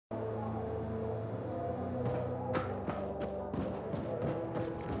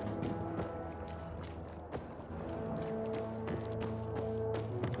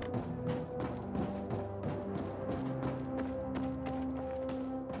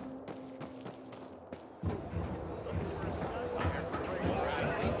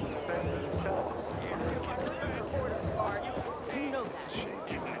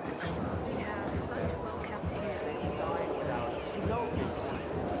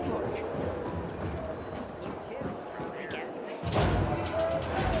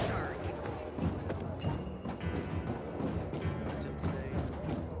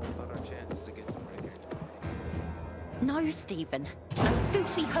bruised even. No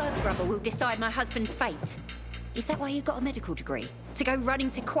filthy herb grubber will decide my husband's fate. Is that why you got a medical degree? To go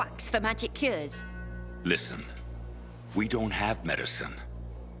running to quacks for magic cures? Listen, we don't have medicine.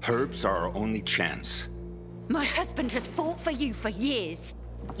 Herbs are our only chance. My husband has fought for you for years.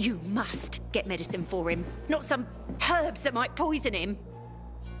 You must get medicine for him, not some herbs that might poison him.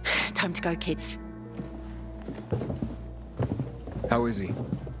 Time to go, kids. How is he?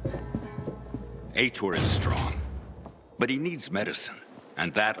 Aitor is strong, but he needs medicine,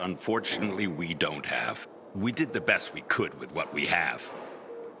 and that, unfortunately, we don't have. We did the best we could with what we have.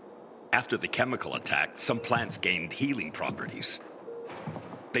 After the chemical attack, some plants gained healing properties.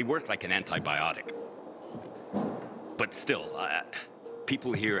 They work like an antibiotic. But still,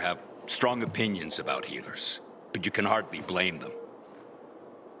 people here have strong opinions about healers, but you can hardly blame them.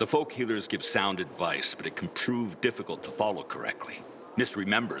 The folk healers give sound advice, but it can prove difficult to follow correctly.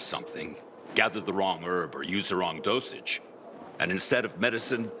 Misremember something, gather the wrong herb, or use the wrong dosage. And instead of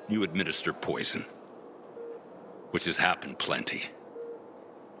medicine, you administer poison. Which has happened plenty.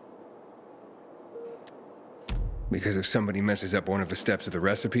 Because if somebody messes up one of the steps of the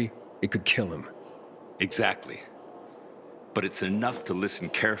recipe, it could kill him. Exactly. But it's enough to listen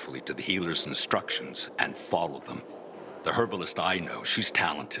carefully to the healer's instructions and follow them. The herbalist I know, she's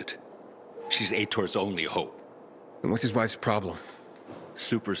talented. She's Aitor's only hope. And what's his wife's problem?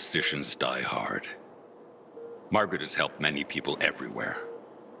 Superstitions die hard. Margaret has helped many people everywhere.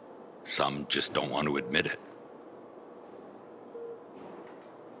 Some just don't want to admit it.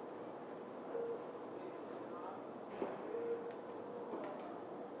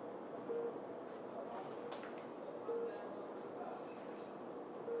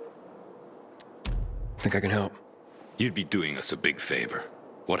 Think I can help? You'd be doing us a big favor.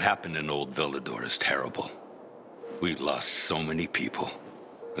 What happened in old Villedor is terrible. We've lost so many people.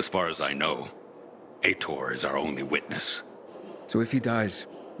 As far as I know, Aitor is our only witness. So if he dies,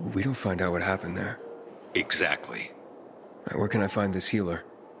 we don't find out what happened there. Exactly. Where can I find this healer?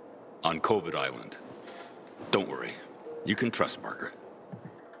 On COVID Island. Don't worry. You can trust Margaret.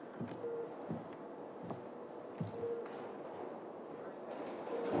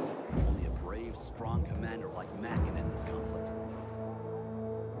 Only a brave, strong commander like Mac can end this conflict.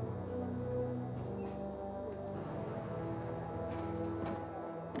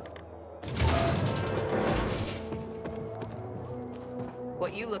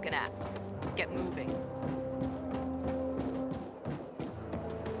 What you looking at? Get moving.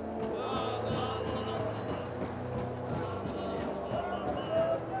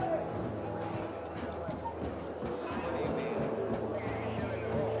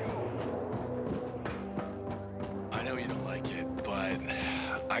 I know you don't like it, but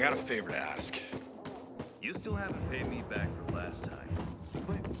I got a favor to ask. You still haven't paid me back for last time.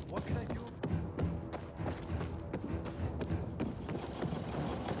 Wait, what can I do?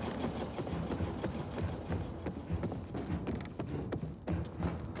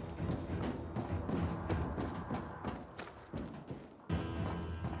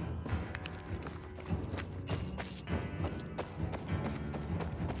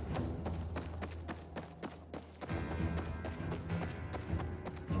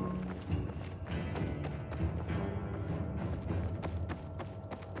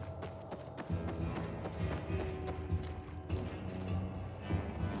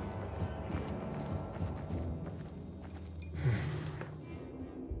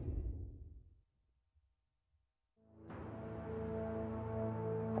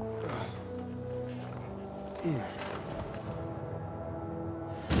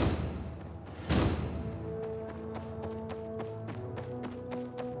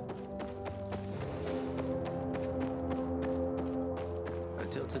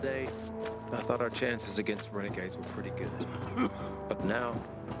 Until today, I thought our chances against renegades were pretty good. But now,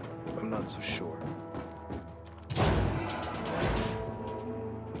 I'm not so sure.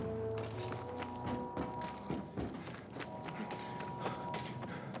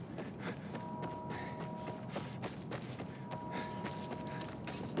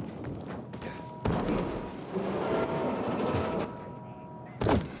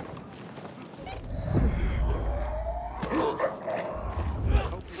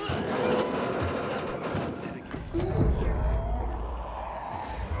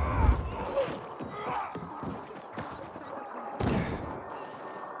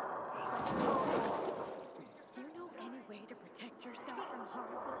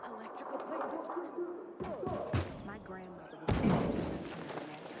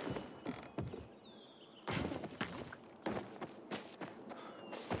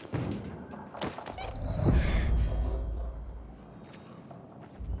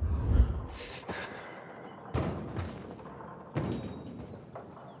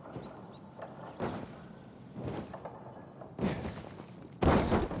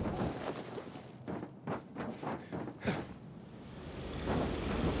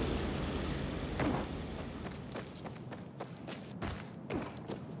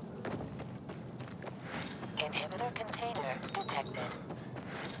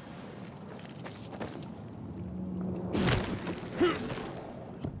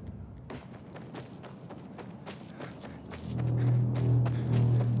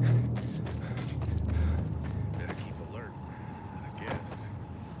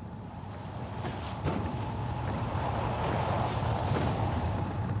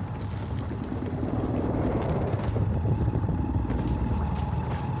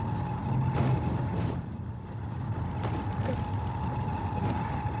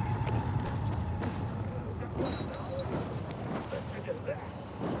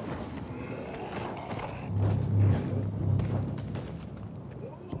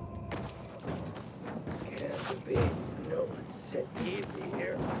 No one sent me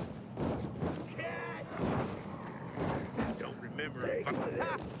here. Don't remember if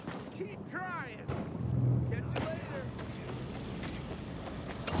keep trying. Catch you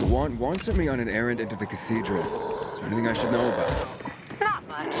later. Juan sent me on an errand into the cathedral. Is there anything I should know about? Not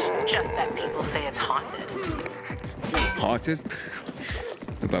much. Just that people say it's haunted. Haunted?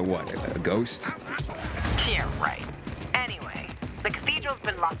 About what? A ghost? Yeah, right. Anyway, the cathedral's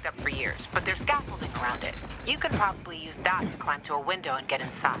been locked up for years, but there's scaffolding around it. You could probably use that to climb to a window and get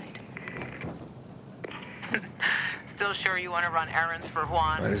inside. Still sure you want to run errands for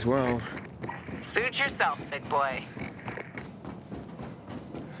Juan? Might as well. Suit yourself, big boy.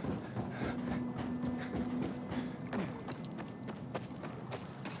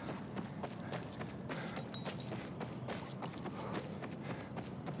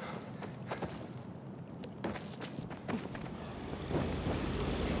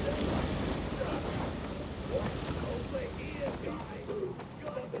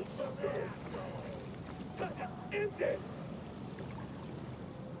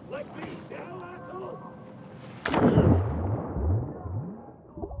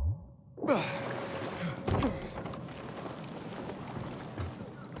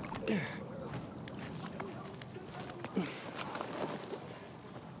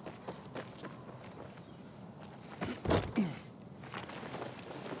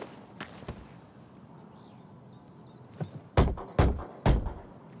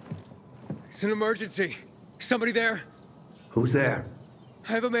 It's an emergency. Somebody there? Who's there?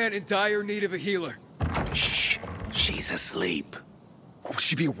 I have a man in dire need of a healer. Shh. She's asleep. Will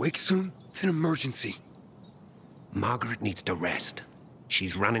she be awake soon? It's an emergency. Margaret needs to rest.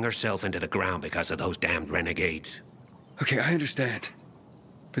 She's running herself into the ground because of those damned renegades. Okay, I understand.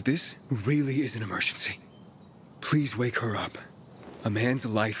 But this really is an emergency. Please wake her up. A man's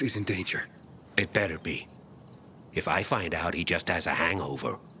life is in danger. It better be. If I find out he just has a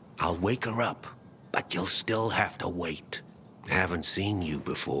hangover, I'll wake her up. But you'll still have to wait. Haven't seen you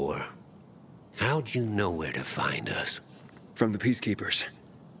before. How'd you know where to find us? From the Peacekeepers.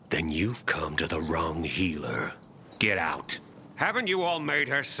 Then you've come to the wrong healer. Get out. Haven't you all made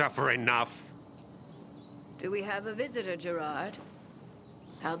her suffer enough? Do we have a visitor, Gerard?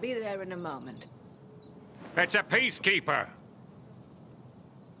 I'll be there in a moment. It's a peacekeeper.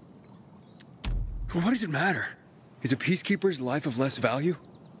 What does it matter? Is a Peacekeeper's life of less value?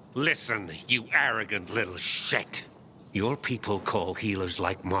 Listen, you arrogant little shit. Your people call healers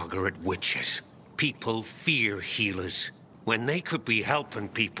like Margaret witches. People fear healers when they could be helping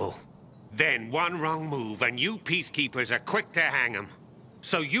people. Then one wrong move and you Peacekeepers are quick to hang them.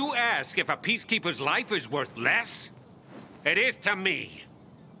 So you ask if a Peacekeeper's life is worth less? It is to me.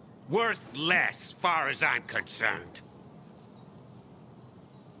 Worth less, far as I'm concerned.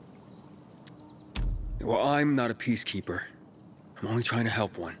 Well, I'm not a Peacekeeper. I'm only trying to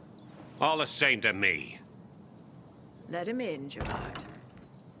help one. All the same to me. Let him in, Gerard.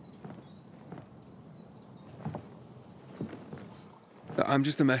 I'm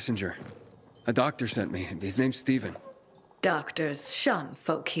just a messenger. A doctor sent me. His name's Stephen. Doctors shun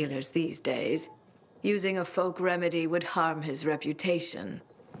folk healers these days. Using a folk remedy would harm his reputation.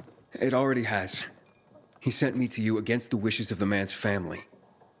 It already has. He sent me to you against the wishes of the man's family.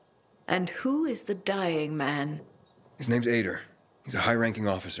 And who is the dying man? His name's Aitor. He's a high-ranking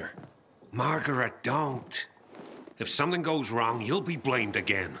officer. Margaret, don't. If something goes wrong, you'll be blamed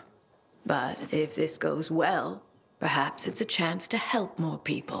again. But if this goes well, perhaps it's a chance to help more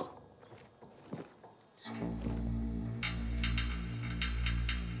people.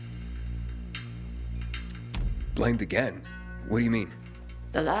 Blamed again? What do you mean?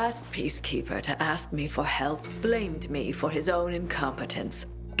 The last Peacekeeper to ask me for help blamed me for his own incompetence.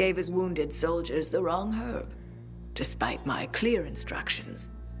 Gave his wounded soldiers the wrong herb, despite my clear instructions.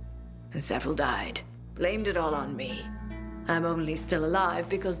 And several died. Blamed it all on me. I'm only still alive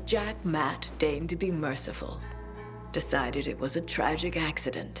because Jack Matt deigned to be merciful. Decided it was a tragic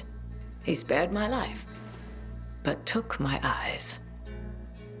accident. He spared my life, but took my eyes.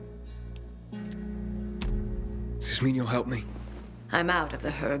 Does this mean you'll help me? I'm out of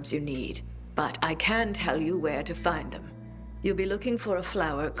the herbs you need, but I can tell you where to find them. You'll be looking for a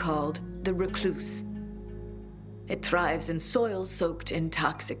flower called the recluse. It thrives in soil soaked in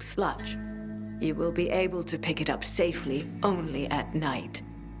toxic sludge. You will be able to pick it up safely only at night,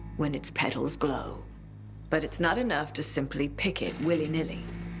 when its petals glow. But it's not enough to simply pick it willy-nilly.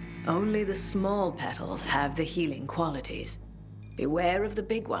 Only the small petals have the healing qualities. Beware of the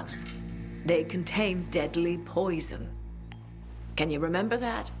big ones. They contain deadly poison. Can you remember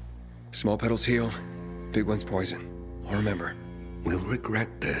that? Small petals heal, big ones poison. I'll remember. We'll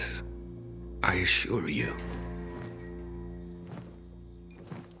regret this. I assure you.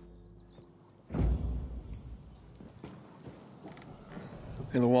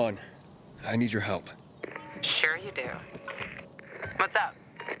 Hey, Lawan. I need your help. Sure you do. What's up?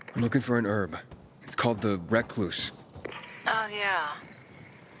 I'm looking for an herb. It's called the recluse. Oh, yeah.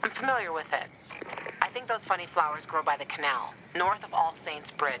 I'm familiar with it. I think those funny flowers grow by the canal, north of All Saints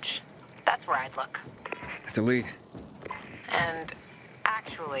Bridge. That's where I'd look. That's a lead. And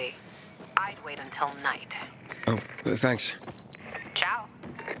actually, I'd wait until night. Oh, thanks. Ciao.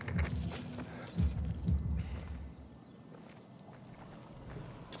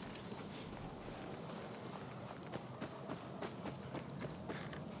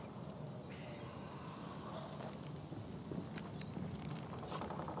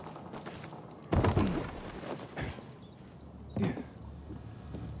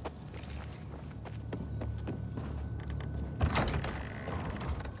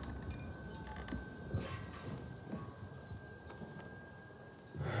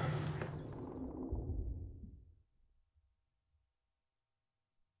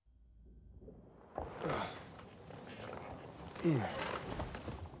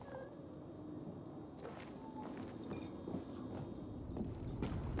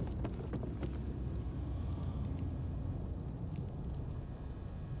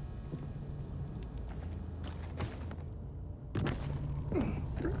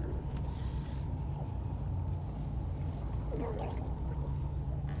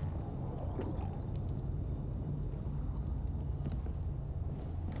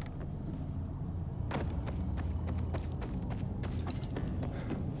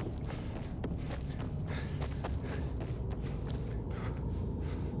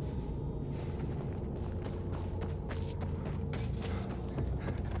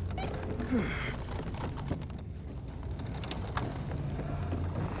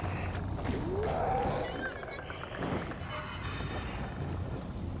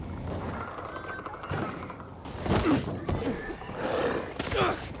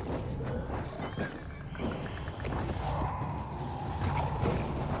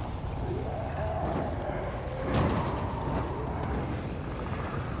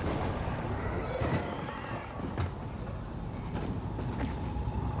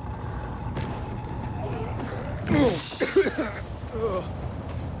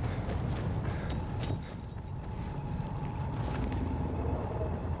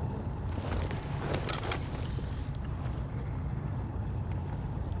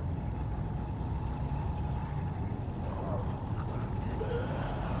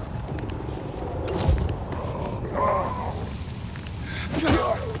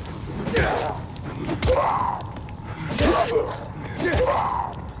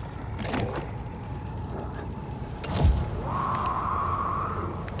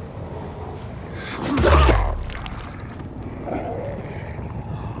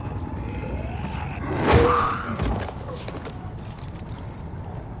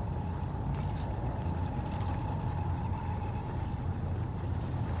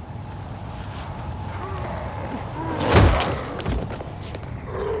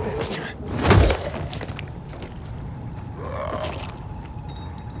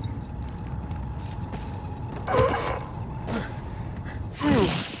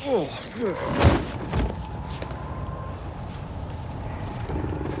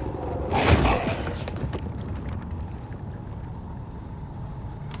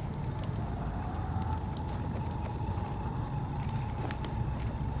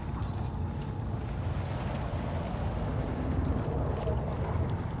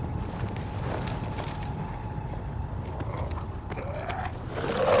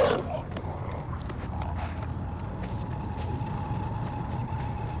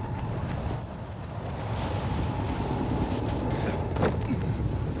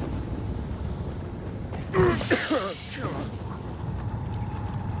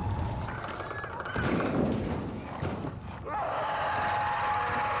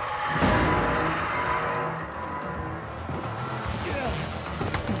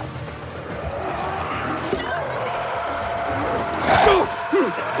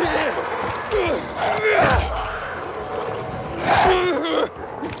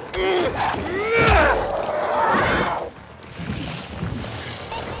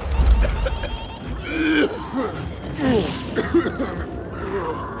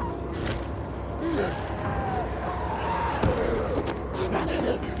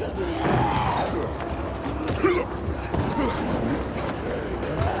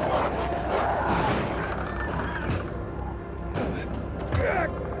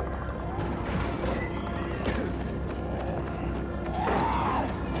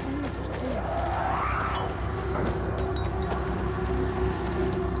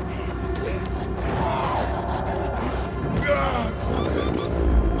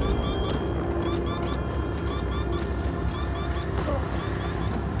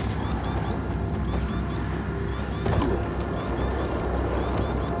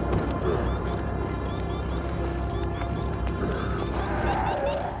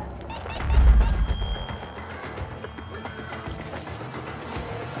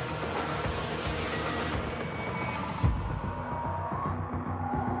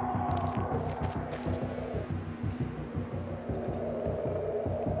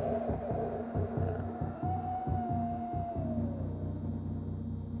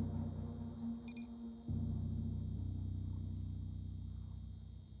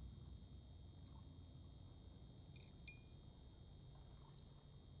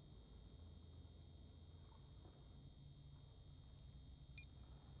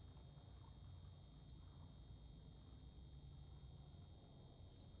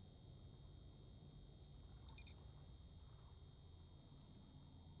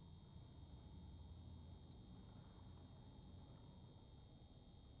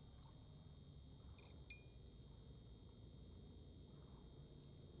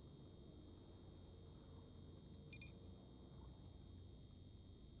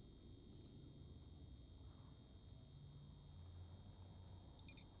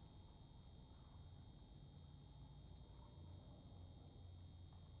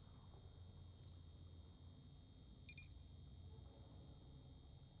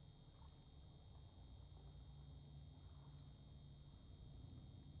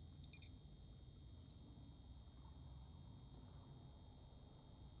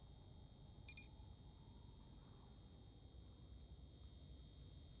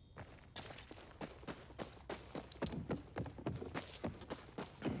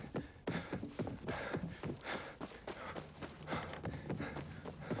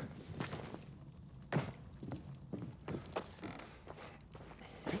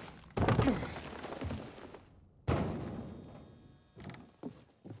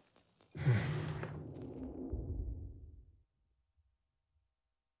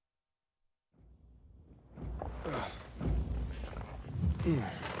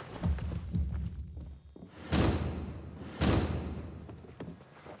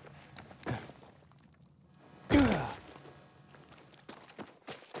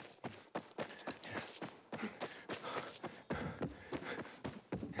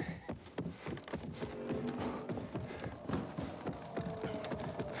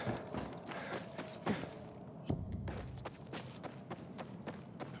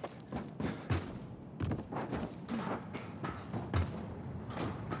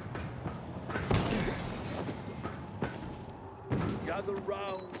 Gather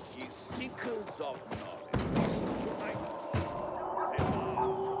round, ye seekers of knowledge.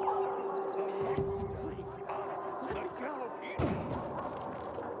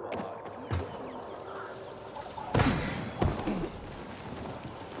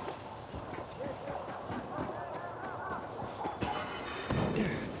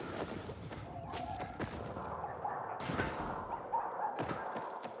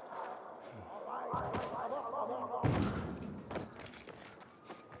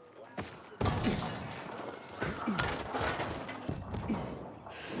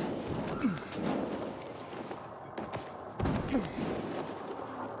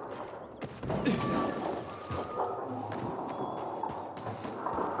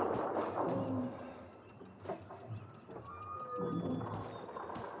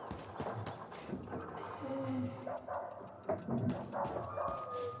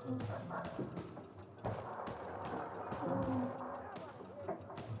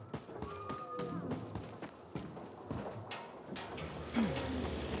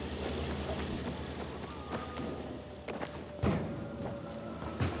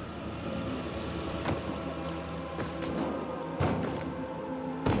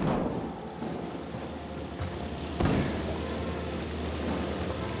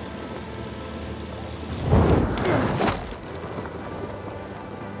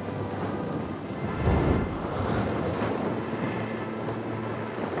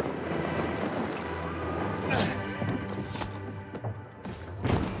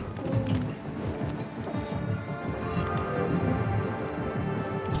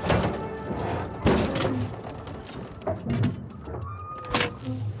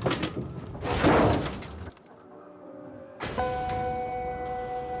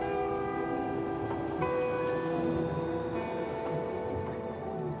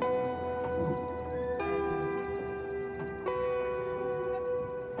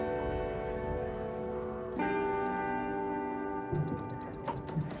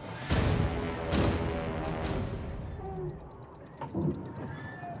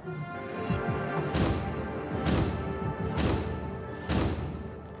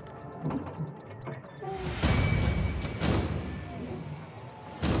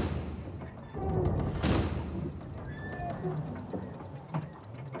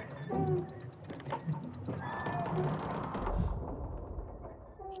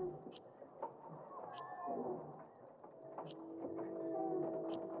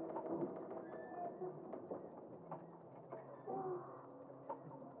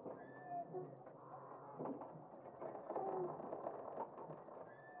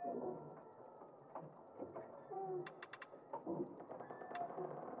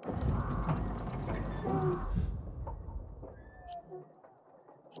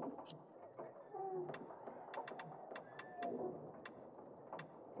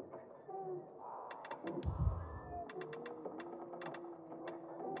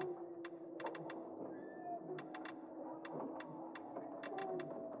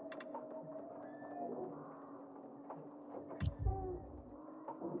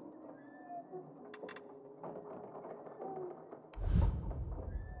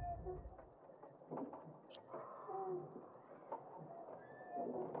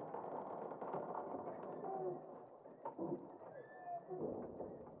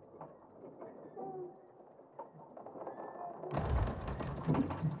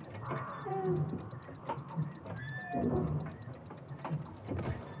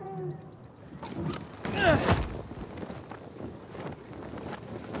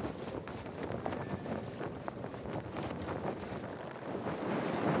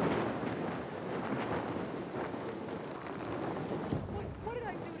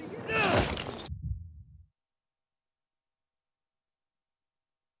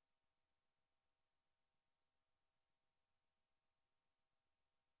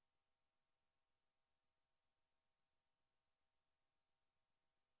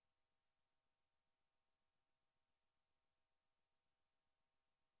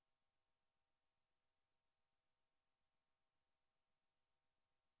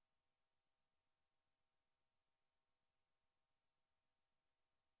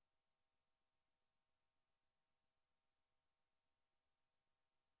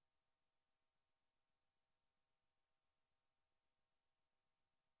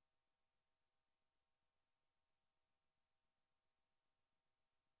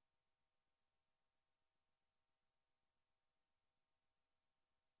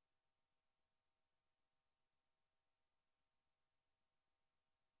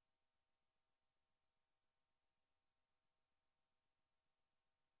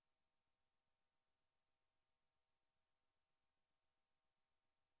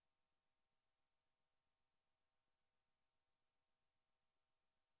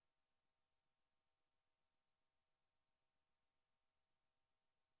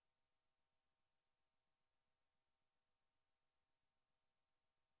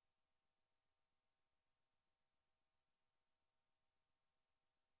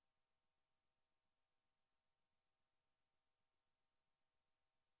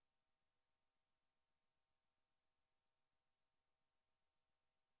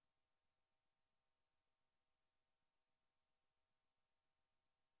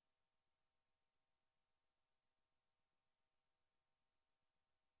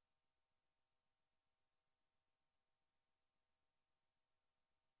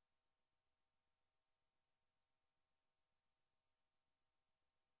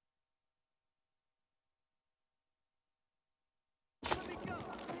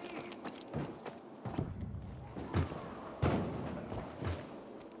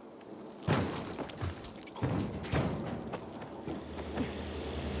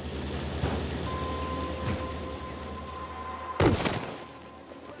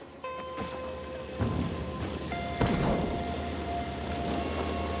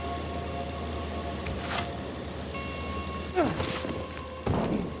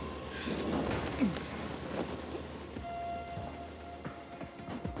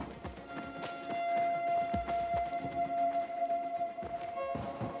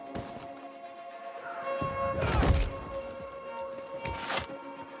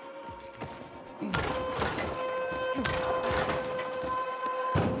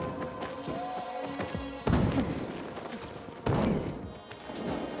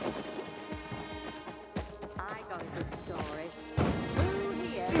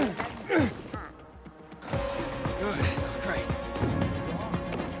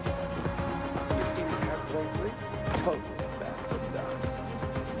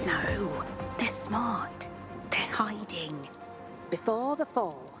 Before the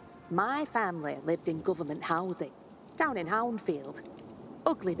fall, my family lived in government housing, down in Houndfield.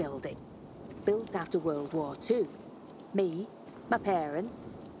 Ugly building, built after World War II. Me, my parents,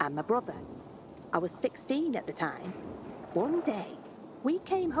 and my brother. I was 16 at the time. One day, we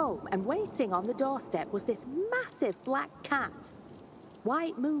came home and waiting on the doorstep was this massive black cat.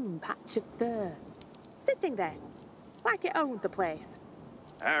 White moon patch of fur. Sitting there, like it owned the place.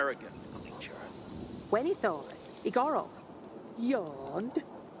 Arrogant creature. When he saw us, he got up, yawned,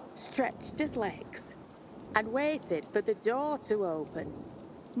 stretched his legs, and waited for the door to open.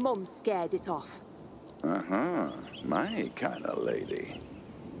 Mum scared it off. Uh-huh. My kind of lady.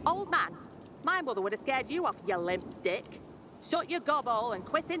 Old man, my mother would have scared you off, you limp dick. Shut your gobble and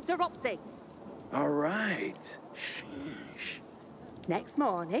quit interrupting. All right. Sheesh. Next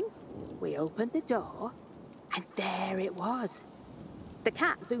morning, we opened the door, and there it was. The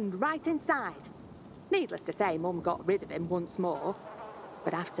cat zoomed right inside. Needless to say, Mum got rid of him once more.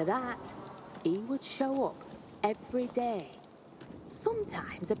 But after that, he would show up every day.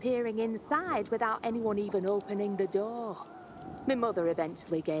 Sometimes appearing inside without anyone even opening the door. My mother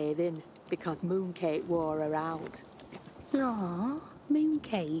eventually gave in because Mooncake wore her out. Aw,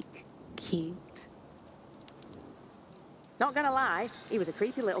 Mooncake. Cute. Not gonna lie, he was a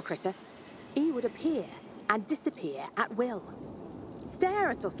creepy little critter. He would appear and disappear at will. Stare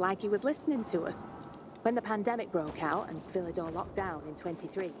at us like he was listening to us. When the pandemic broke out and Villedor locked down in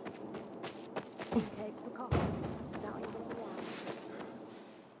 23. Mooncake took off without even a meow.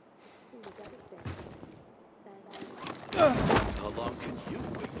 He was devastated. How long can you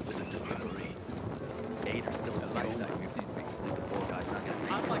wait for the delivery? Aitor's still in the light.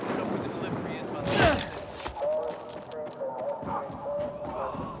 I'd like to know where the delivery is, but...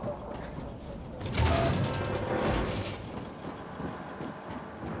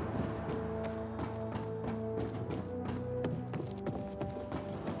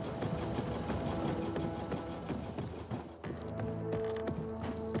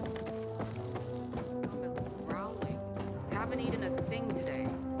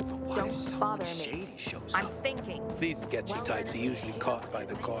 Don't bother me. I'm thinking. These sketchy types are usually caught by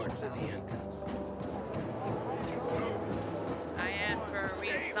the guards at the entrance. I asked for a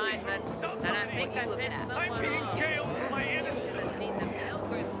reassignment, and I think I pissed someone off. I'm being jailed for my innocence. I've seen the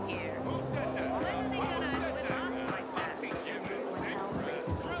pilgrims here. When are they gonna quit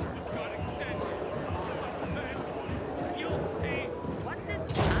us like that? You'll see. What does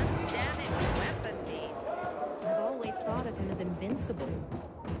undamaged weapon mean? I've always thought of him as invincible.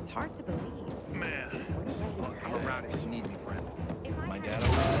 It's hard to believe. Man, this fuck. I'm around if you need me, friend. My dad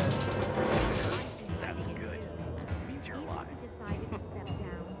always said, that's good. Means you're alive.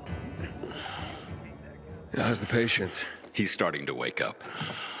 How's the patient? He's starting to wake up.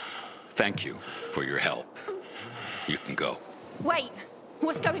 Thank you for your help. You can go. Wait!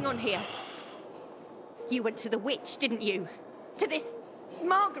 What's going on here? You went to the witch, didn't you? To this...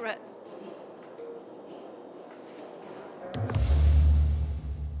 Margaret!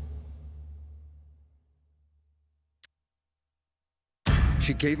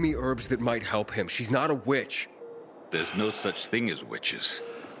 She gave me herbs that might help him. She's not a witch. There's no such thing as witches.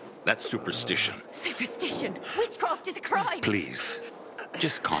 That's superstition. Superstition! Witchcraft is a crime! Please,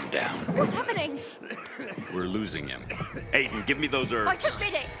 just calm down. What's happening? We're losing him. Aiden, give me those herbs. I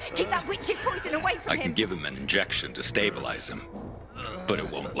forbid it! Keep that witch's poison away from I him! can give him an injection to stabilize him, but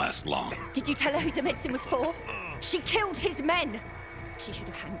it won't last long. Did you tell her who the medicine was for? She killed his men! She should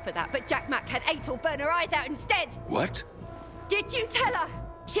have hanged for that, but Jack Mack had Aitor burn her eyes out instead! What? Did you tell her?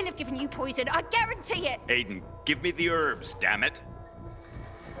 She'll have given you poison, I guarantee it! Aiden, give me the herbs, damn it.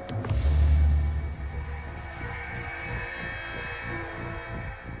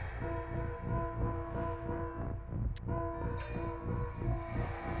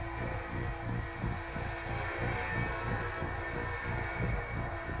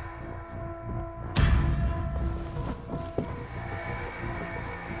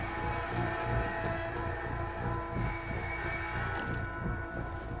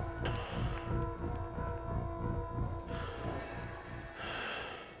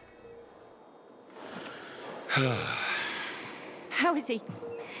 How is he?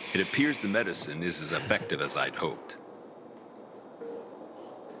 It appears the medicine is as effective as I'd hoped.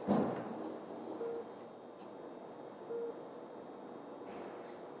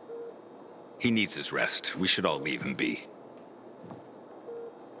 He needs his rest. We should all leave him be.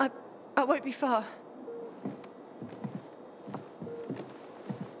 I won't be far.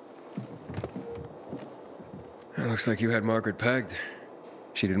 It looks like you had Margaret pegged.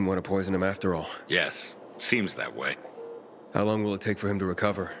 She didn't want to poison him after all. Yes, seems that way. How long will it take for him to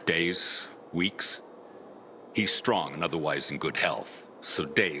recover? Days, weeks. He's strong and otherwise in good health, so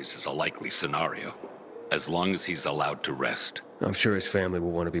days is a likely scenario, as long as he's allowed to rest. I'm sure his family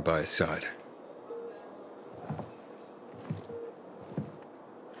will want to be by his side.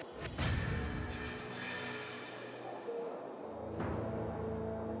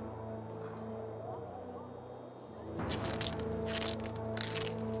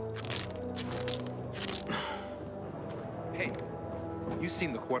 Hey, you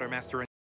seen the quartermaster